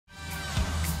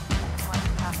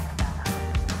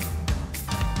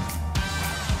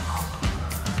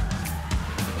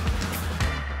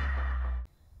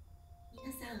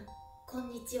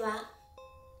は。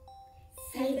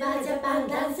サイバージャパン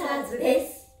ダンサーズで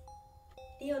す。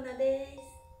リオナです。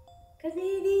カネ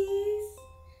エです。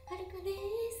はるかです。み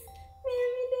や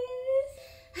みで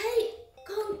す。はい、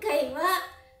今回は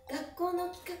学校の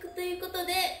企画ということ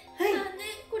で、まあ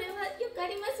ね、これはよくあ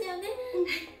りますよね。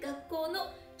学校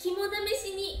の肝試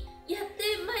しにやって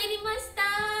まいりました。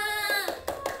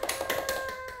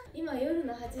今夜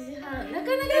の8時半、なか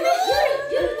なかね、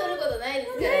夜撮ることないで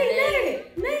すから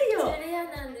ね。ないよ。レア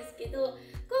なんですけど、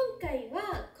今回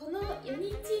はこの4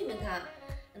人チームが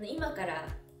今から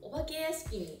お化け屋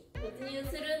敷に突入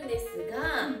するんです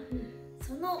が、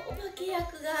そのお化け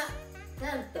役が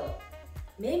なんと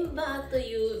メンバーと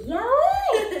いう。やば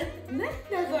い。なんだ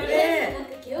これ。なん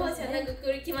か今日じゃなく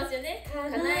来ますよね。か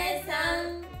なえさ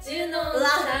ん、ジュノン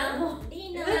さん、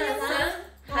リナさん、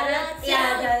はらちゃ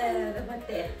ん。待っ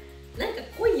て。なんか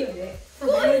濃いよね。濃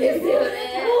いですよ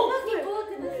ね。怖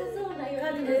くなさそうな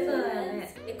感じで。そうだよ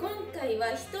ね。今回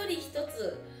は一人一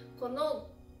つこの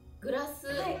グラス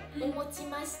を持ち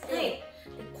まして、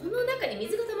この中に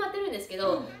水が溜まってるんですけ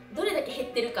ど、どれだけ減っ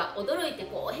てるか驚いて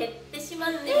こう減ってしま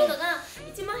ってるのが、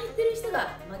一番減ってる人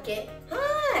が負け、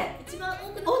一番多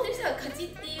く残ってる人が勝ちっ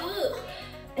ていう。なる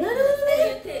ほど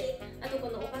ね。あとこ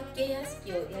のお化け屋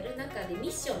敷をやる中でミ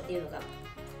ッションっていうのが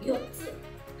4つ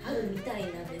あるみたい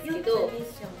なんですけど、そのミ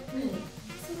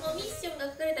ッション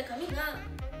が書かれた紙が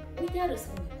置いてある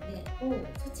そうなので、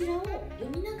そちらを読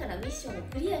みながらミッションを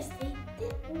クリアしていって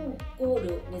ゴー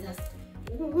ルを目指す。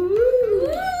あ、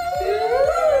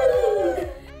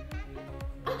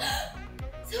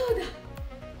そうだ、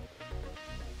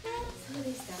そうで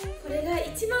した。これが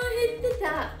一番減ってた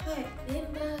メン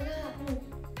バーが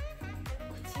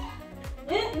こちら。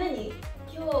何？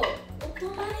今日お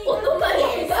泊まり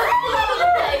が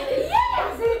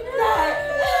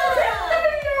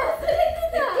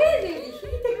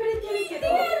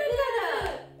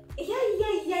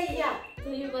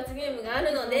罰ゲームがあ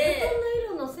るので、こ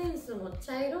の色のセンスも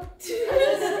茶色。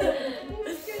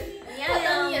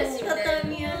畳足みたいな。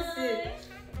畳足。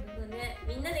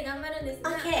みんなで頑張るんです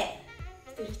が、一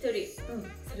人一人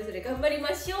それぞれ頑張りま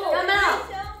しょう。頑張ろう。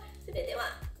それでは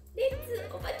レッツ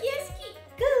お化け屋敷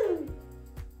ゴー。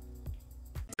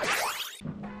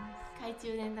懐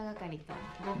中電灯係と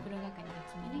GoPro 係が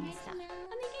決まりました。お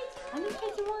願いし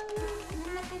ます。真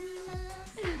ん中にいま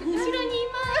す。後ろにい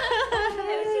ます。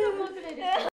後ろもくらいで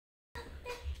す。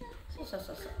そ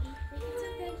う。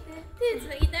手つ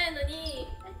なぎたいのに。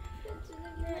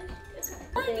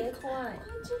怖い。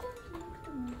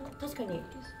確かに。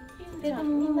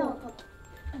みんなを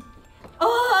あ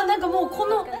あ、なんかもうこ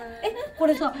のこ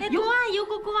れさ、怖い、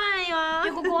横怖いわ。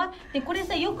横怖い。でこれ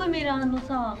さ、よく見る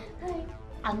さ、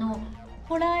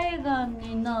ホラー映画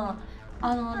に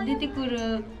出てく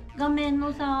る画面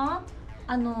のさ、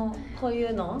こうい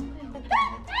うの。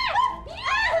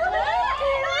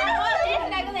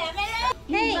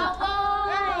ヘイ。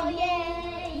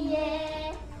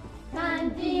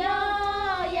感じよ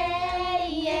イエ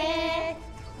イイエイ。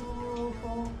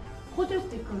校長室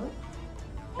行く？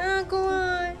あー、怖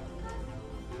い。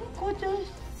校長室。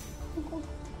こ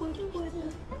こに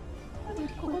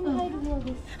入るようで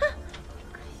す。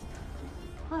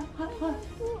はい。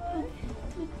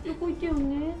横行ってよ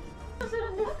ね。どうする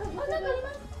んですか？真ん中ありま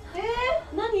す。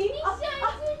何？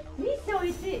ミッション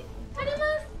1。ありま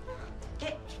す。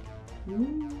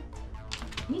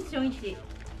ミッション1。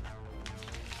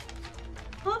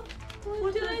校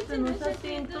長室の写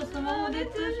真とスマホで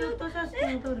ツーショット写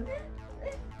真を撮る。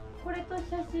これと写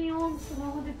真をスマ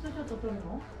ホでツーショット撮る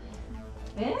の？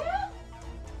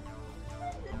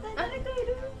誰かい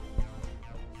る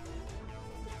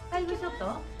？5ショット？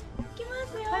行きま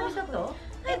すよ。5ショット？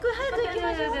早く行き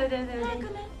ましょう。早く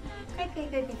ね。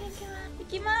行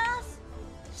きます。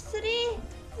3、2、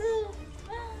1。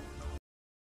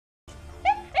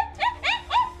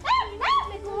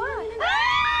怖い。怖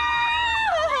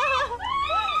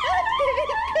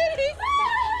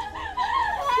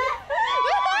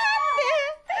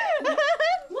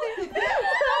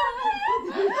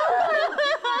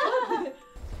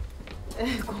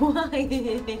い。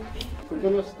ここ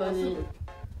の下に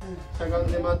しゃがん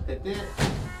で待ってて、で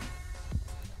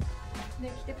来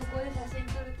てここで写真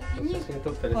撮るときに写真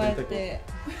撮ったりすると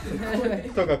き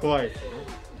とか怖いですよね。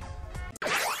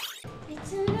いつ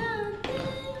なんて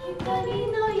光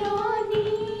のように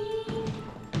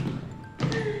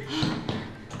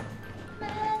ま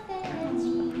た散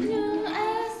る明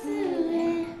日へ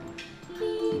君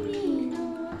の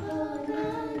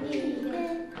隣で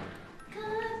語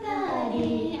り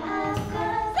明か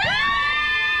せ。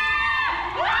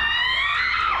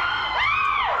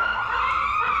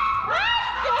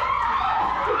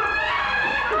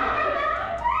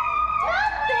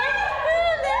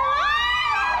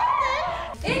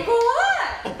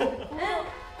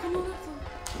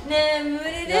ねえ無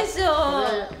理でしょ。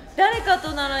誰か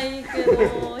とならいいけ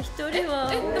ど一人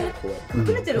は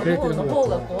隠れてる方の方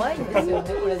が怖いんですよ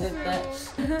ねこれ絶対。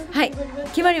はい、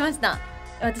決まりました。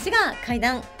私が階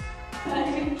段。こ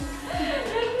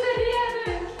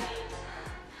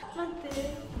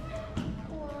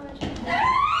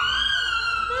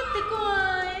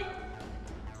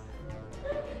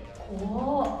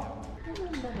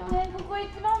こ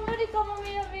一番無理かも、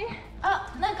みなみ。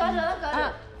あ、なんかある、なんかあ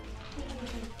る。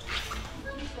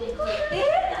待っ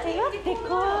て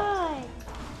怖い。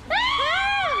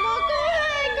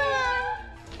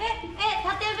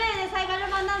縦笛でサイバル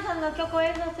マンダンさんの曲を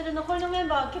演奏する残りのメン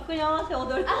バーは曲に合わせて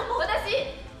踊る。あ、私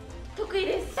得意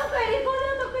です。得意、リコーダ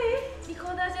ー得意。リコ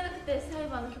ーダーじゃなくてサイ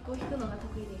バーの曲を弾くのが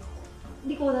得意です。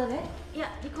リコーダーで？い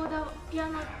や、リコーダー、ピア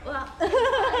ノは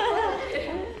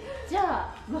じゃ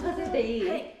あ任せていい？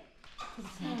はい。せ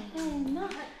ーの。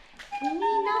君のこ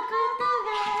とが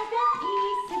大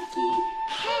好き。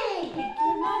いつまで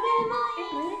も一緒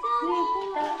にい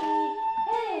たい。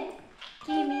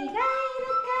君がいるか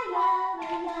ら笑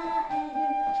える。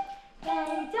大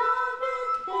丈夫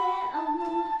って思え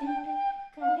る。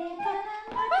これから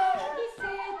また季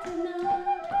節の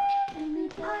海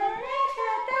とあれ語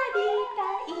りた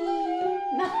い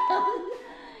な。あ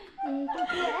りがと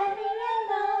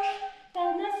う。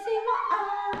楽しもう。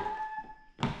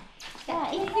大好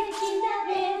きな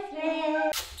です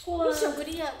ね。ミッションク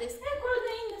リアです。これ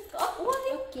でいいんですか？あ、終わり。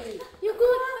よく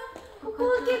ここ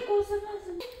は結構スムー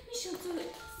ズに。ミッション2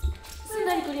すん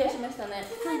なりクリアしましたね。よか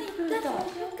った。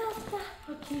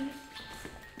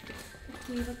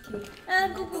あ、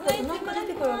ここが一番怖い。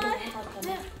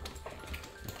ね。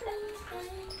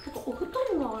お布団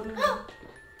があるの。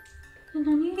何？待っ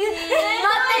て、ト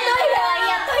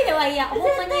イレは嫌。ほんま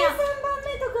に嫌。3番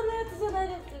目とかのやつじゃない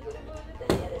です。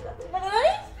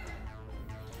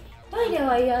トイレ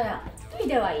は嫌や。トイ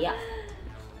レは嫌。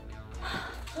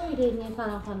トイレに行か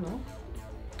なあかんの？ト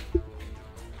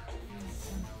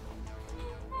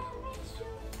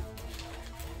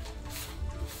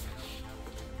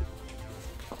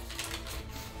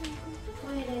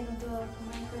イレのドアを毎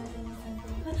回でも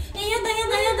や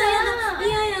だ。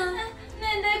嫌や。ねえ、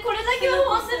これだけは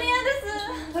本当に嫌で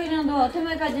す。トイレのドアを手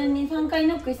前から順に3回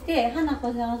ノックして「花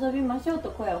子さん遊びましょう」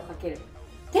と声をかける。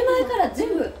手前から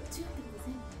全部。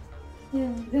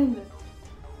全部。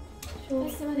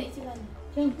すみません、一番に。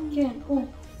じゃんけんぽん。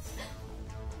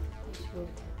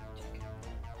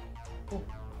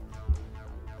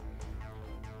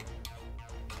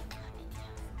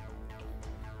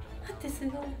待って、すご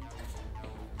い。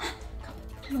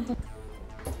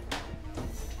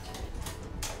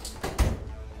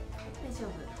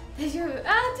大丈夫。あー、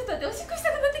ちょっと待って、おしっこし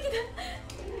たくなってきた。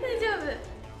大丈夫。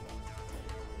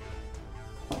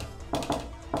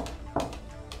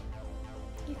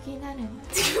雪になるの。ご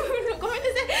めんな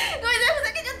さい。ふ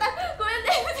ざけちゃった。ごめんね、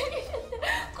ふざけちゃった。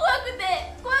怖くて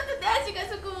足が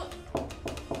そこ。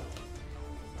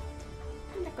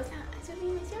花子さん、遊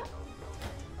びましょう。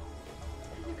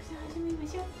花子さん、遊びま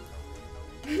しょう。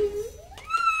怖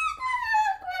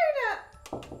いな。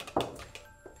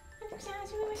花子さん、遊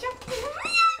びましょう。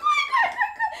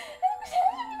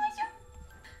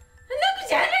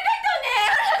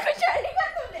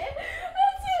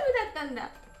なんだ。す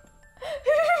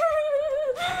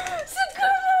っごい。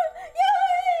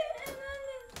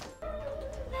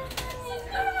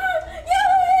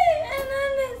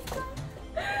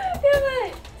やばい。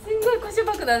すんごい腰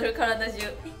ばくなる体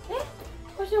中。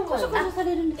こしょこさ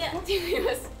れるんですか？違い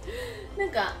ます。なん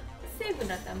かセーフ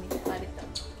なためにバレた。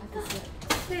私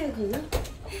セーフ？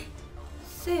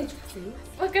セーフ？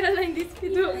わからないんですけ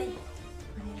ど。怖いよ。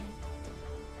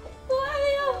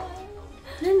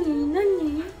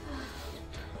何？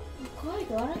怖い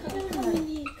と笑ってない。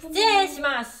失礼し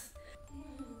ます。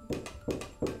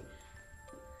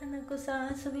花子さん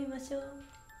遊びましょう。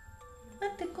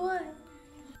待って怖い。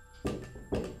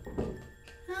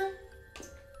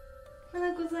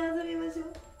花子さん遊びましょう。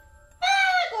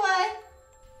怖い。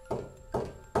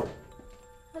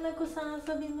花子さん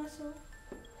遊びましょう。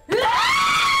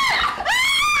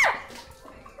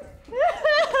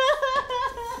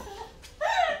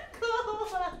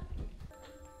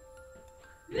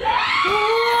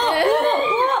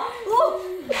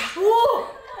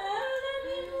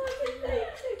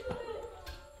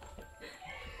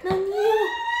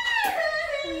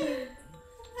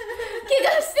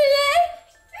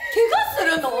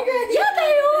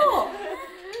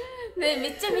め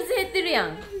っちゃ水減ってるや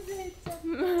ん。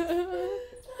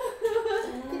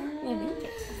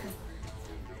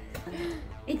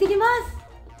行ってきます。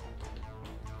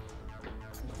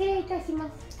失礼いたしま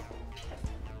す。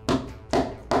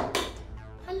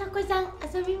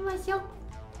遊びましょう。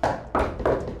花子さん遊びまし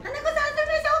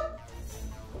ょ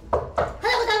う。花子さ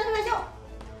ん遊びましょう。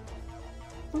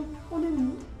あれ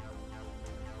も。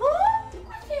あ、お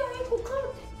かしいよ、一個かむ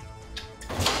って。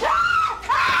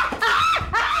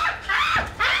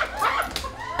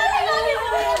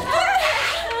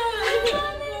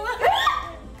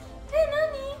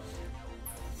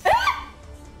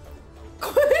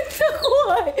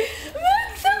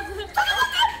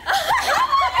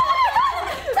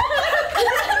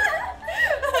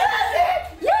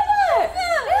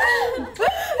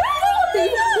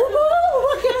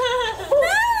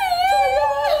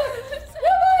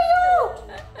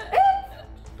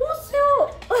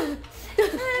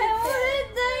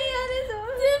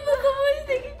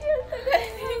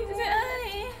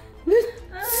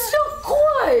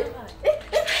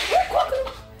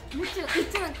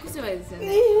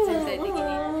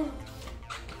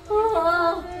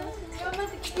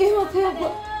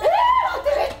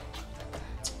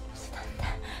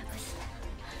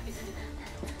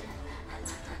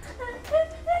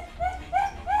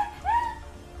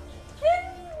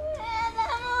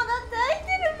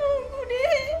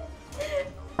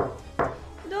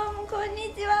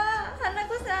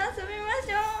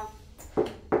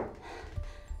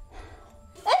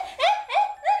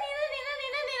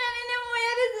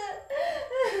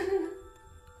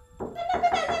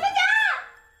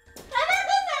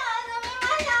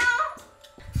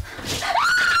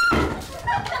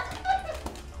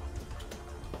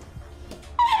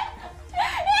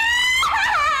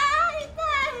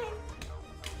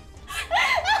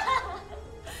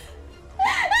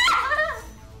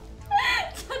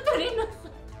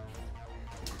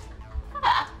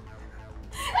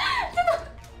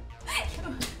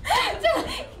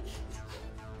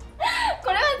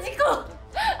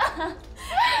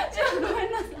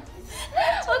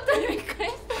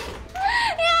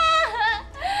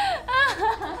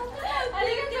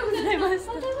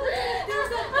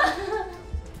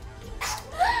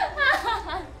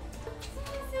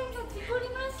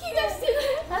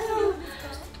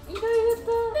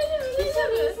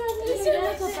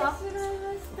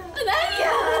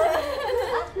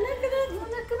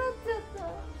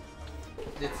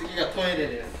で次がトイレ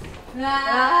です。う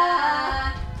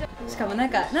わー。しかもなん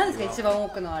かなんですか一番多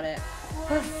くのあれ。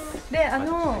でカ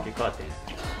ーテン。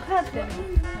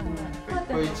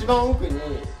これ一番奥にカー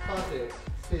テン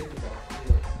スペースがあっ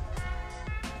て、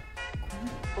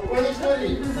ここに一人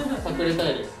隠れた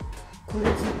いです。これ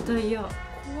絶対嫌。私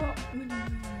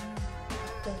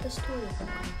トイレだか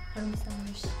らはるみさんもい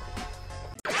るし。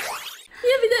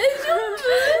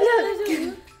大丈夫？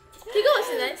怪我はし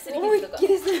ない？すり傷とか。トイ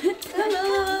レ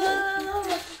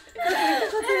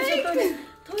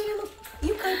の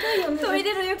床痛いよね。トイ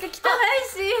レの床汚いし。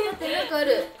なんかあ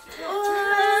る。最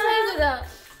後だ。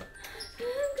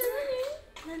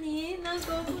何？なん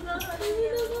かお風呂入る。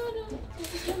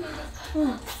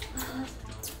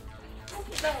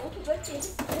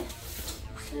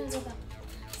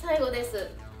最後です。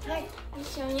はい。ミッ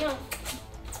ション4。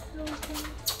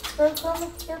廊下の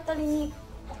突き当たりに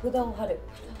札を貼る。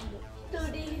全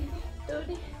員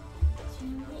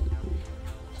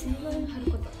貼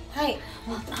ること。はい。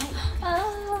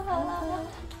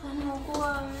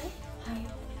怖い。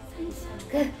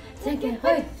じゃんけんほ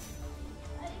い。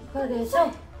こうでし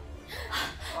ょ。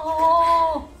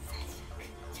おお。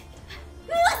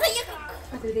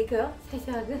あとでいくよ。最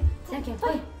初はグー、じゃんけんほ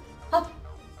い。あ。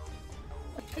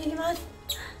いきます。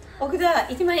お札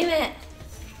1枚目。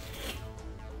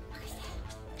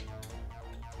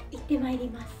行ってまいり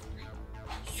ます。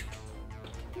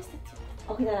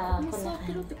お札はこんな感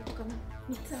じ。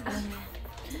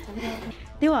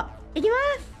では行きま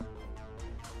す。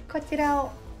こちらを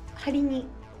貼りに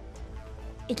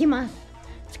行きます。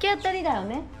突き当たりだよ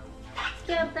ね。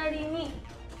突き当たりに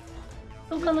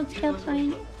廊下の突き当たり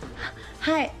に、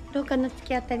はい、廊下の突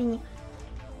き当たりに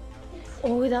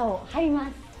お札を貼りま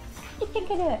す。行って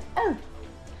くる。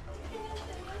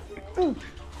うん。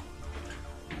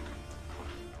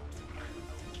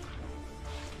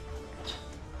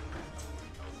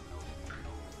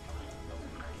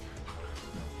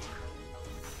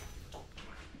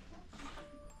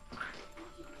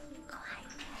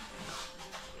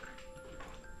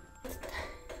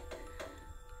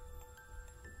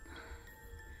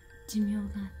寿命が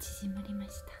縮まりま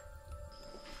した。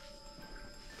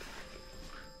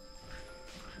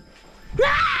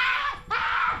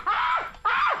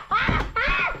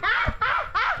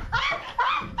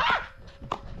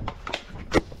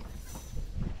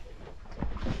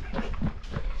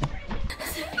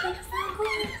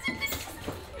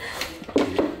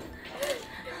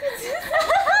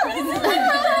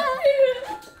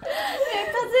こ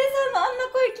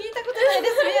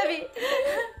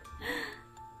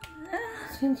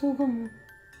臓がもう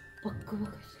バックバ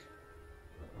クし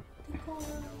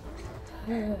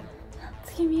てる。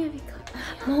月見指か。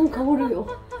なんかおる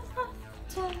よ。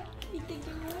じゃあ行ってき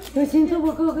ます。よしんと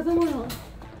バクバクだもん。頑張って。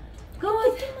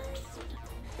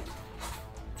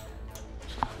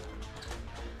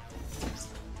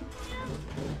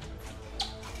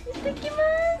行ってきます。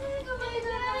ごめんな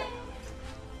さ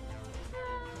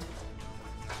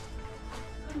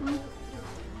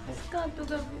い。スカート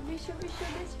がびしょびしょ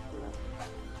です。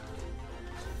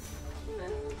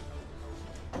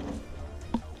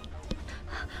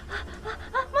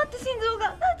待って心臓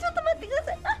が。ちょっと待ってくだ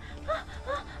さい。ダメで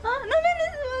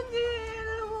す。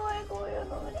怖いこういう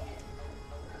の無理。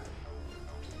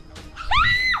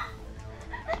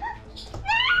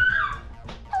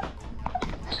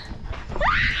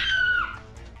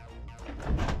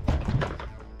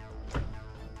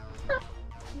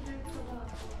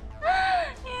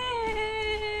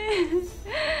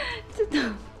ちょっと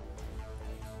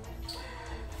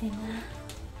でも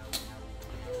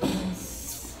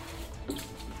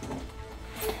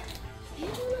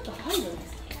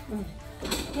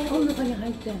この中に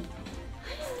入ってん。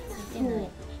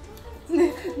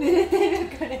寝れてる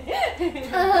これ。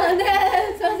ああね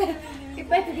え、すいません。いっ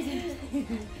ぱいかけちゃいまし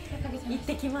た。行っ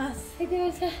てきます。行ってみ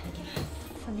ました。お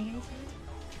願いします。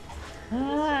ああ、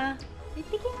行っ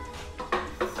てきます。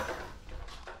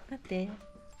待って、こ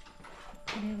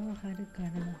れを貼るから。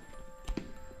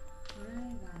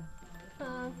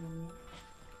あー、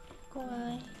怖い。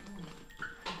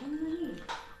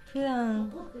普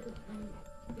段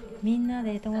みんな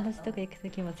で友達とか行くと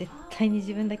きも絶対に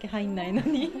自分だけ入んないの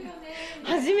に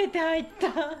初めて入った。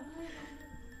あ、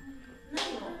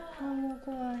もう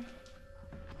怖い。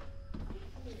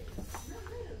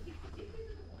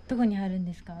どこに貼るん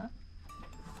ですか？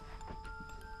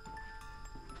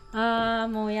あー、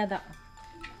もうやだ。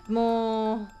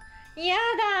もうやだ。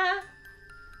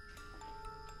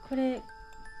これ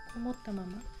こもったまま。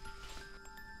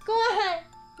怖い。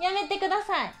やめてくだ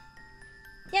さい。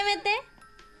やめて。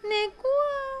ねえ、怖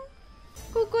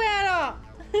い。ここやろ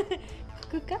う。こ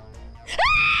こか。あ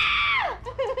あ待っ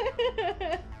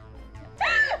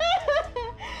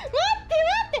て待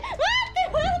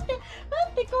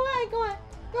って怖い怖い。待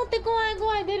って怖い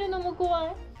怖い。出るのも怖い。お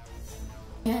か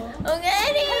え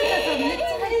り。めっちゃ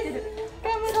入ってる。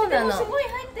そうなの。すごい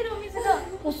入ってるお水が。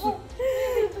そ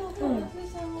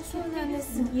うなんで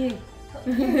す。イエイ。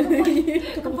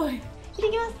乾杯。行って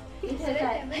きます。はい、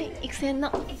育成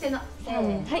の。はい。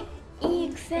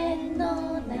幾千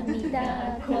の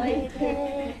涙越え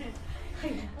て。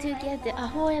Together,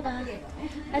 forever,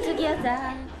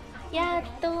 together. やっ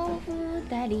と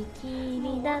二人き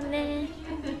りだね。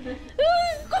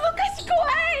この歌詞怖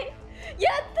い。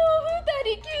やっと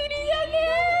二人きりだね。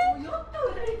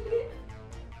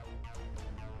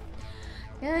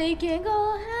やいけご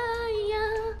はや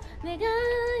願いが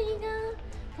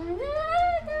叶い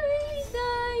た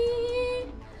い。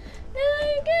やい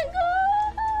けごは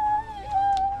や願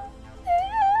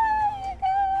いが叶いた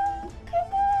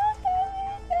い。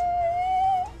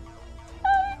や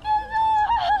いけごは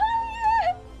や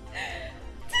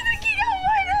続きが思い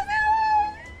出せない。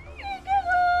やいけご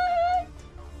は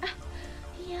やあ、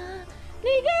いや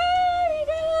願いが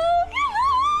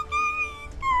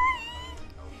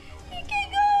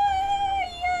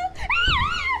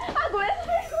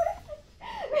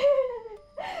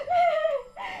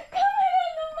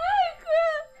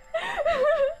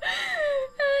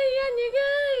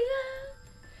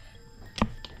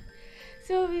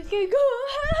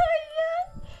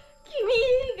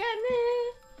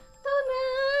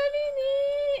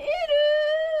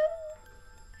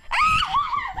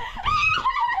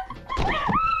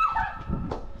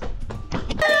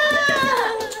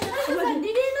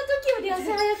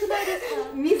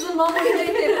水守り抜い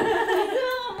てる。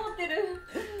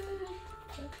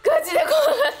ガチで怖か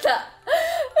った。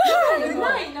う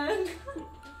まいな。やばいよ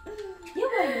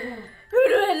ね。震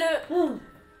える。うん。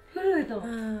震えた。震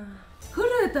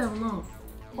えたよな。あ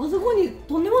そこに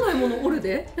とんでもないものおる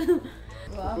で。こ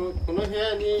の部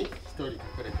屋に一人隠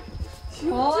れて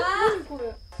る。怖い。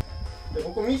で、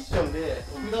ここミッションで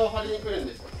お札を貼りに来るん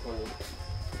ですよ、ここに。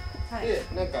はい、で、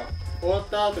なんか終わっ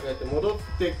たとか言って戻っ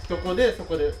ていくとこで、そ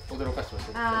こで驚かしまし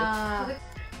ょう。あー。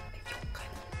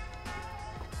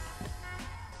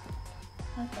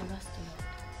なんかラスト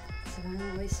一番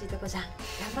美味しいとこじゃん。頑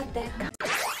張って。の。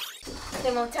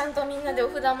でもちゃんとみんなで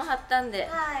お札も貼ったんで。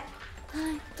はい。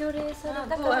除霊され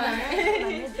た怖い。からなんか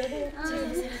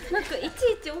い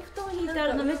ちいちお布団にいてあ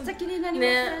るのめっちゃ気になりま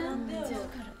すね。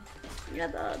や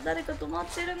だ、誰か泊まっ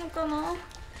てるのかな。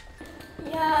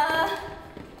いやー、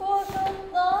怖かっ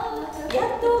た。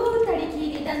やっと二人き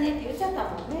りだだねって言っちゃったも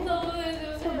んね。そうで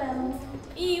すよね。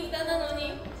いい歌なの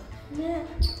に。ね。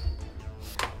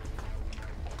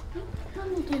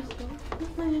何の音ですか？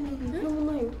何も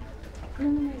ないよ。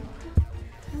何もないよ。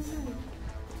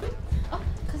あ、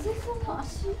風さんの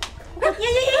足。いや続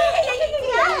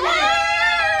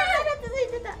い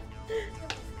てた。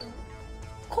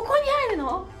ここに入る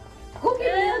の？ゴキブ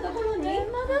リのところに？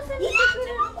まだ攻めてくる。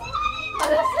ま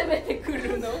だ攻めてく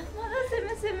るの。まだ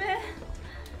攻め。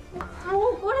も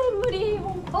うこれ無理。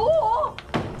おお。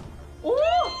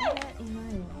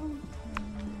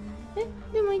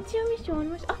でも一応ミッションあり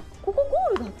ました。あ、ここ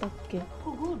ゴールだったっけ？こ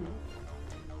こゴール？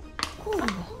ゴールだ。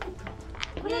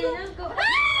これなんか。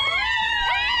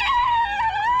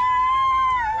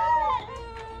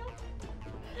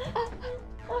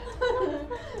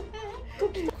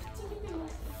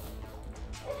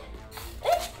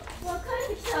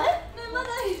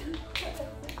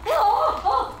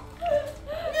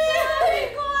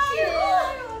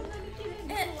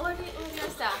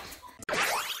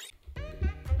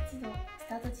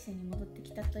に戻って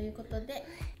きたということで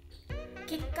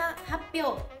結果発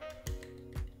表。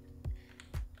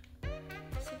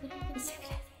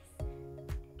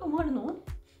止まるの？こ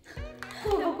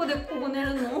こでここ寝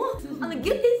るの？ギ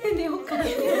ュッてして寝ようか。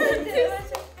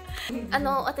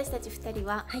私たち2人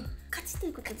は勝ちとい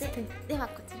うことで、では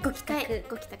こちら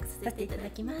ご帰宅させていただ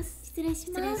きます。失礼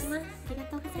します。ありが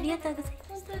とうございます。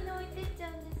本当に置いてっちゃ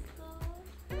うんですか？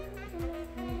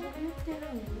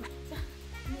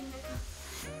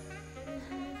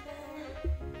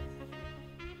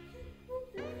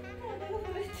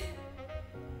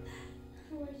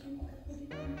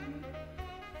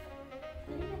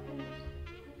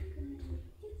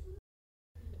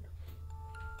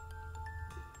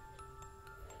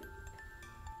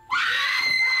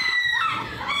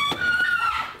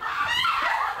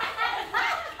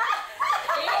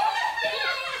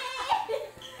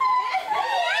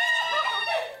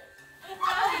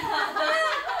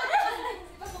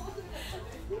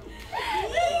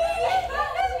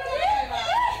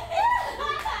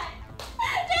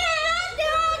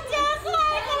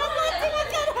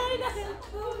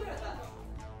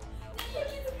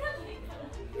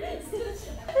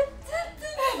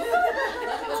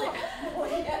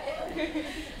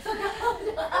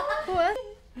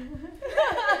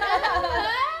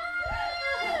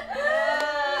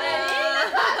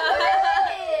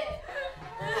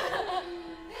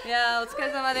お疲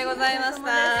れ様でございました。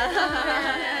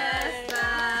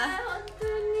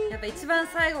やっぱ一番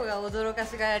最後が驚か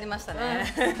しがやりましたね。大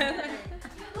成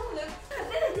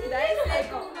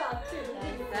功。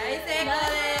大成功で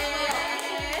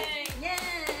す。い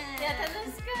や楽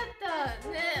しかった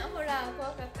ね。ほら怖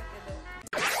かった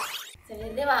けど。それ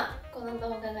ではこの動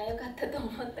画が良かったと思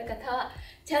った方は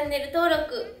チャンネル登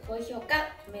録、高評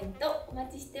価、コメントお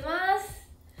待ちしてます。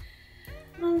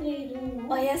なんでいるの？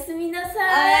おやすみなさい。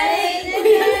おやす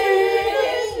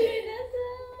み。